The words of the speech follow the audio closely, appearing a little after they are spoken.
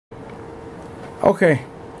Okay.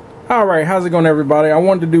 Alright, how's it going, everybody? I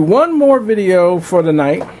wanted to do one more video for the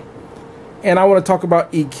night, and I want to talk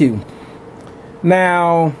about EQ.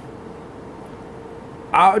 Now,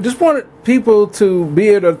 I just wanted people to be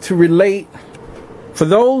able to relate. For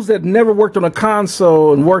those that never worked on a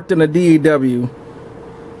console and worked in a DAW,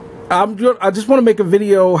 I just want to make a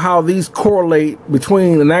video how these correlate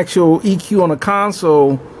between an actual EQ on a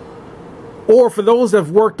console, or for those that have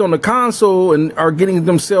worked on the console and are getting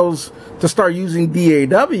themselves to start using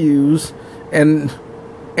DAWs, and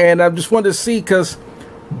I just wanted to see, because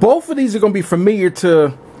both of these are going to be familiar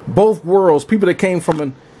to both worlds. People that came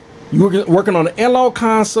from you were working on an analog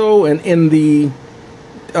console, and in the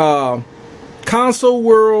console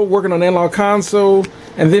world, working on analog console,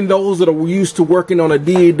 and then those that are used to working on a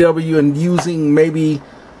DAW and using maybe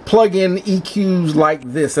plug-in EQs like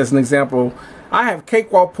this as an example. I have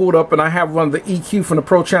Cakewalk pulled up, and I have one of the EQ from the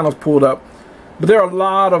Pro Channels pulled up, but there are a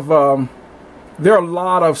lot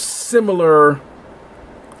of similar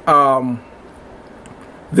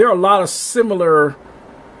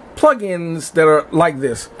plugins that are like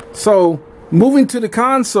this. So moving to the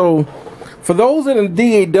console, for those in a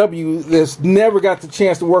DAW that's never got the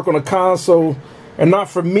chance to work on a console and not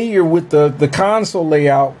familiar with the console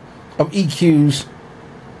layout of EQs,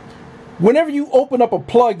 whenever you open up a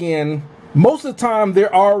plugin, most of the time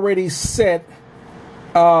they're already set,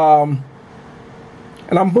 and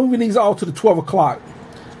I'm moving these all to the 12 o'clock.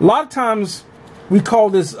 A lot of times we call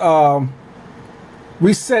this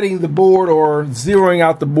resetting the board or zeroing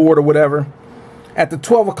out the board or whatever at the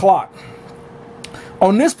 12 o'clock.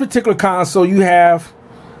 On this particular console, you have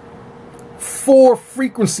 4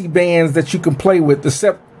 frequency bands that you can play with.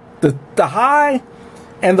 The high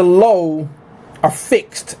and the low are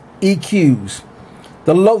fixed EQs.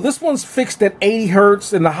 The low, this one's fixed at 80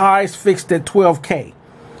 hertz, and the high is fixed at 12K.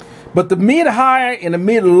 But the mid-high and the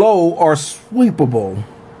mid-low are sweepable.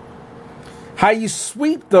 How you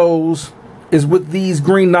sweep those is with these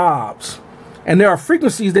green knobs, and there are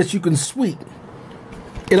frequencies that you can sweep.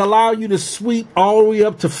 It allows you to sweep all the way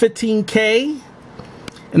up to 15K,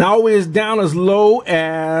 and always down as low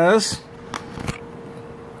as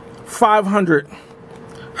 500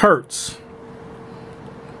 hertz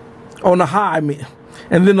on the high.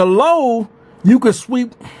 And then the low, you can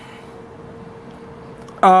sweep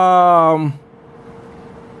up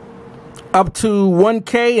to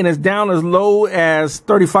 1K, and it's down as low as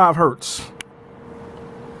 35 hertz.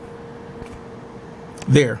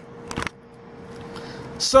 There.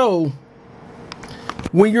 So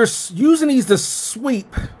when you're using these to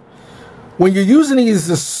sweep, when you use this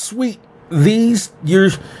to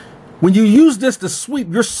sweep,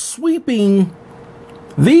 you're sweeping.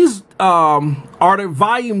 These are the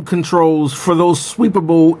volume controls for those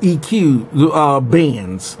sweepable EQ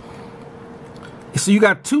bands. So you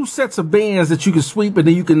got 2 sets of bands that you can sweep, and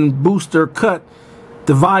then you can boost or cut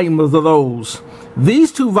the volume of those.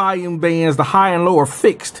 These 2 volume bands, the high and low, are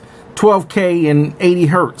fixed, 12K and 80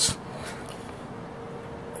 hertz.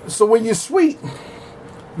 So when you sweep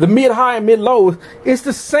the mid-high and mid-low, it's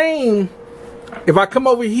the same. If I come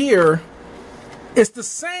over here, it's the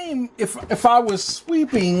same if I was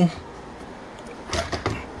sweeping.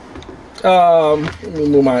 Let me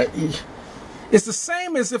move my E. It's the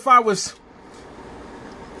same as if I was.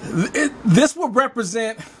 This would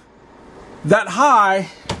represent that high,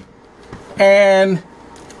 and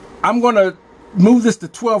I'm going to move this to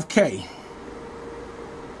 12K.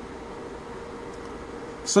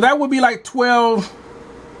 So that would be like 12,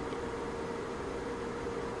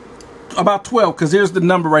 about 12, because there's the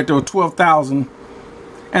number right there, 12,000.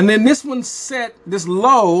 And then this one's set, this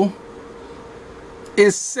low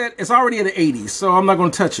is set, it's already at 80, so I'm not going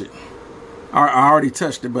to touch it. I already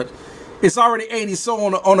touched it, but it's already 80. So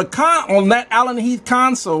on that Allen Heath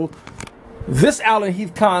console, this Allen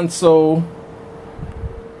Heath console,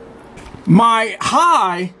 my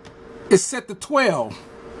high is set to 12.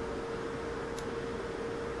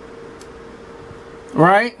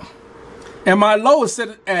 Right? And my low is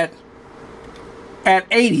set at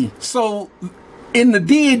 80. So in the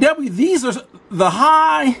DAW, these are the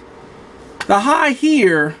high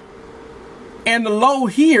here and the low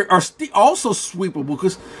here are also sweepable.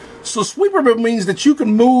 So sweepable means that you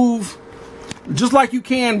can move just like you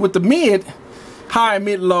can with the mid, high,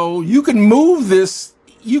 mid, low. You can move this.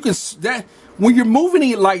 When you're moving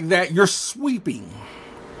it like that, you're sweeping.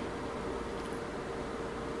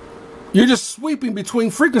 You're just sweeping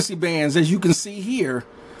between frequency bands, as you can see here.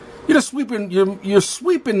 You're just sweeping. You're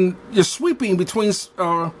sweeping between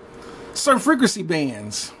certain frequency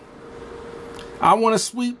bands. I want to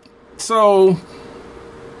sweep. So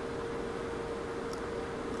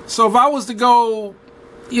if I was to go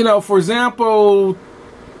you know, for example,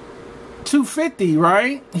 250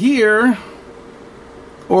 right here,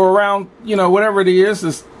 or around, you know, whatever it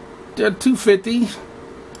is 250.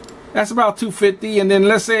 That's about 250, and then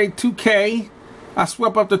let's say 2K. I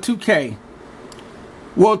swept up to 2K.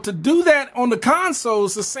 Well, to do that on the console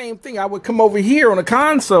is the same thing. I would come over here on the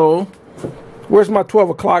console. Where's my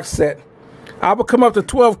 12 o'clock set? I would come up to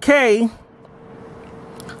 12K.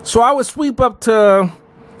 So I would sweep up to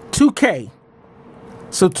 2K.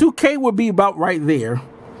 So 2K would be about right there.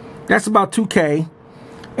 That's about 2K.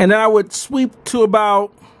 And then I would sweep to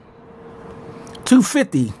about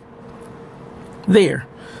 250 there.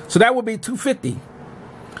 So that would be 250.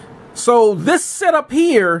 So this setup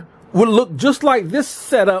here would look just like this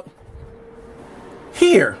setup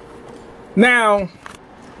here. Now,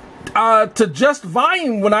 to adjust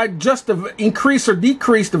volume, when I just increase or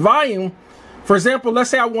decrease the volume, for example, let's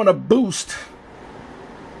say I want to boost,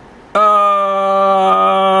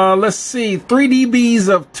 let's see, 3 dBs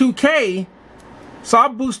of 2K. So I'll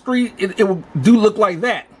boost 3, it will look like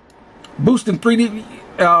that. Boosting 3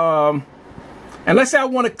 dB, and let's say I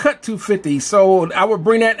want to cut 250. So I would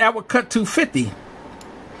bring that would cut 250.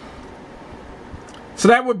 So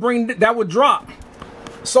that would drop.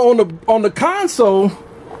 So on the console,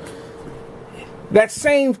 that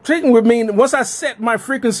same treatment would mean once I set my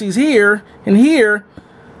frequencies here and here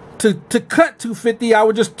to cut 250, I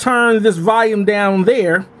would just turn this volume down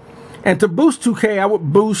there, and to boost 2K, I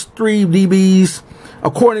would boost 3 dBs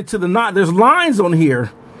according to the knot. There's lines on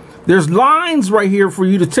here. There's lines right here for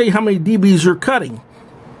you to tell you how many dBs you're cutting.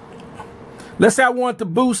 Let's say I want to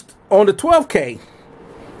boost on the 12K.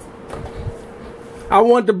 I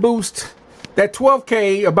want to boost that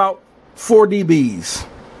 12K about 4 dBs.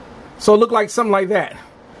 So it look like something like that.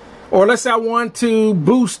 Or let's say I want to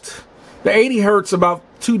boost the 80 hertz about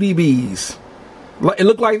 2 dBs. It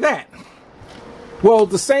looked like that. Well,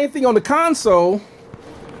 the same thing on the console.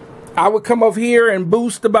 I would come up here and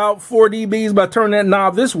boost about 4 dBs by turning that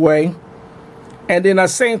knob this way. And then the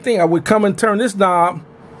same thing, I would come and turn this knob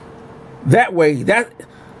that way.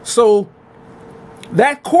 So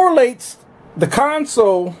that correlates, the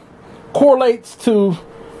console correlates to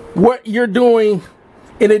what you're doing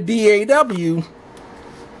in a DAW.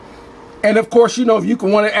 And of course, you know, if you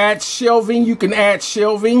can want to add shelving, you can add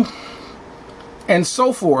shelving and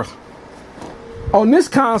so forth. On this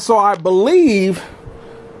console, I believe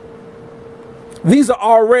these are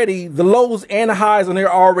already, the lows and the highs on there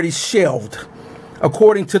are already shelved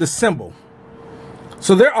according to the symbol.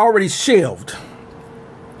 So they're already shelved.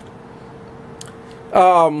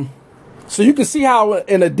 So you can see how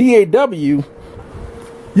in a DAW,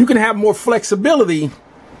 you can have more flexibility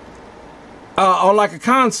on like a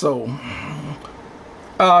console.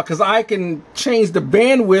 Because I can change the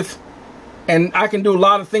bandwidth, and I can do a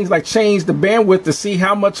lot of things like change the bandwidth to see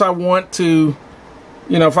how much I want to,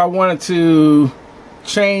 you know, if I wanted to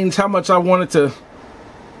change how much I wanted to,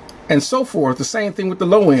 and so forth. The same thing with the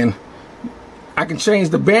low end. I can change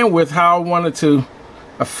the bandwidth how I wanted to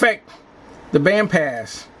affect the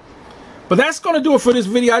bandpass. But that's going to do it for this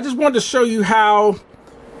video. I just wanted to show you how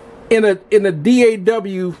in a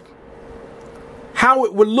DAW, how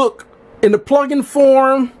it would look in the plugin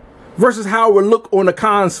form versus how it would look on the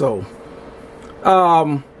console.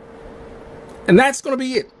 And that's going to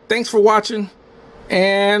be it. Thanks for watching.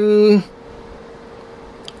 And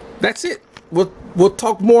that's it. We'll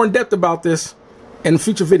talk more in depth about this in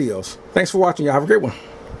future videos. Thanks for watching, y'all. Have a great one.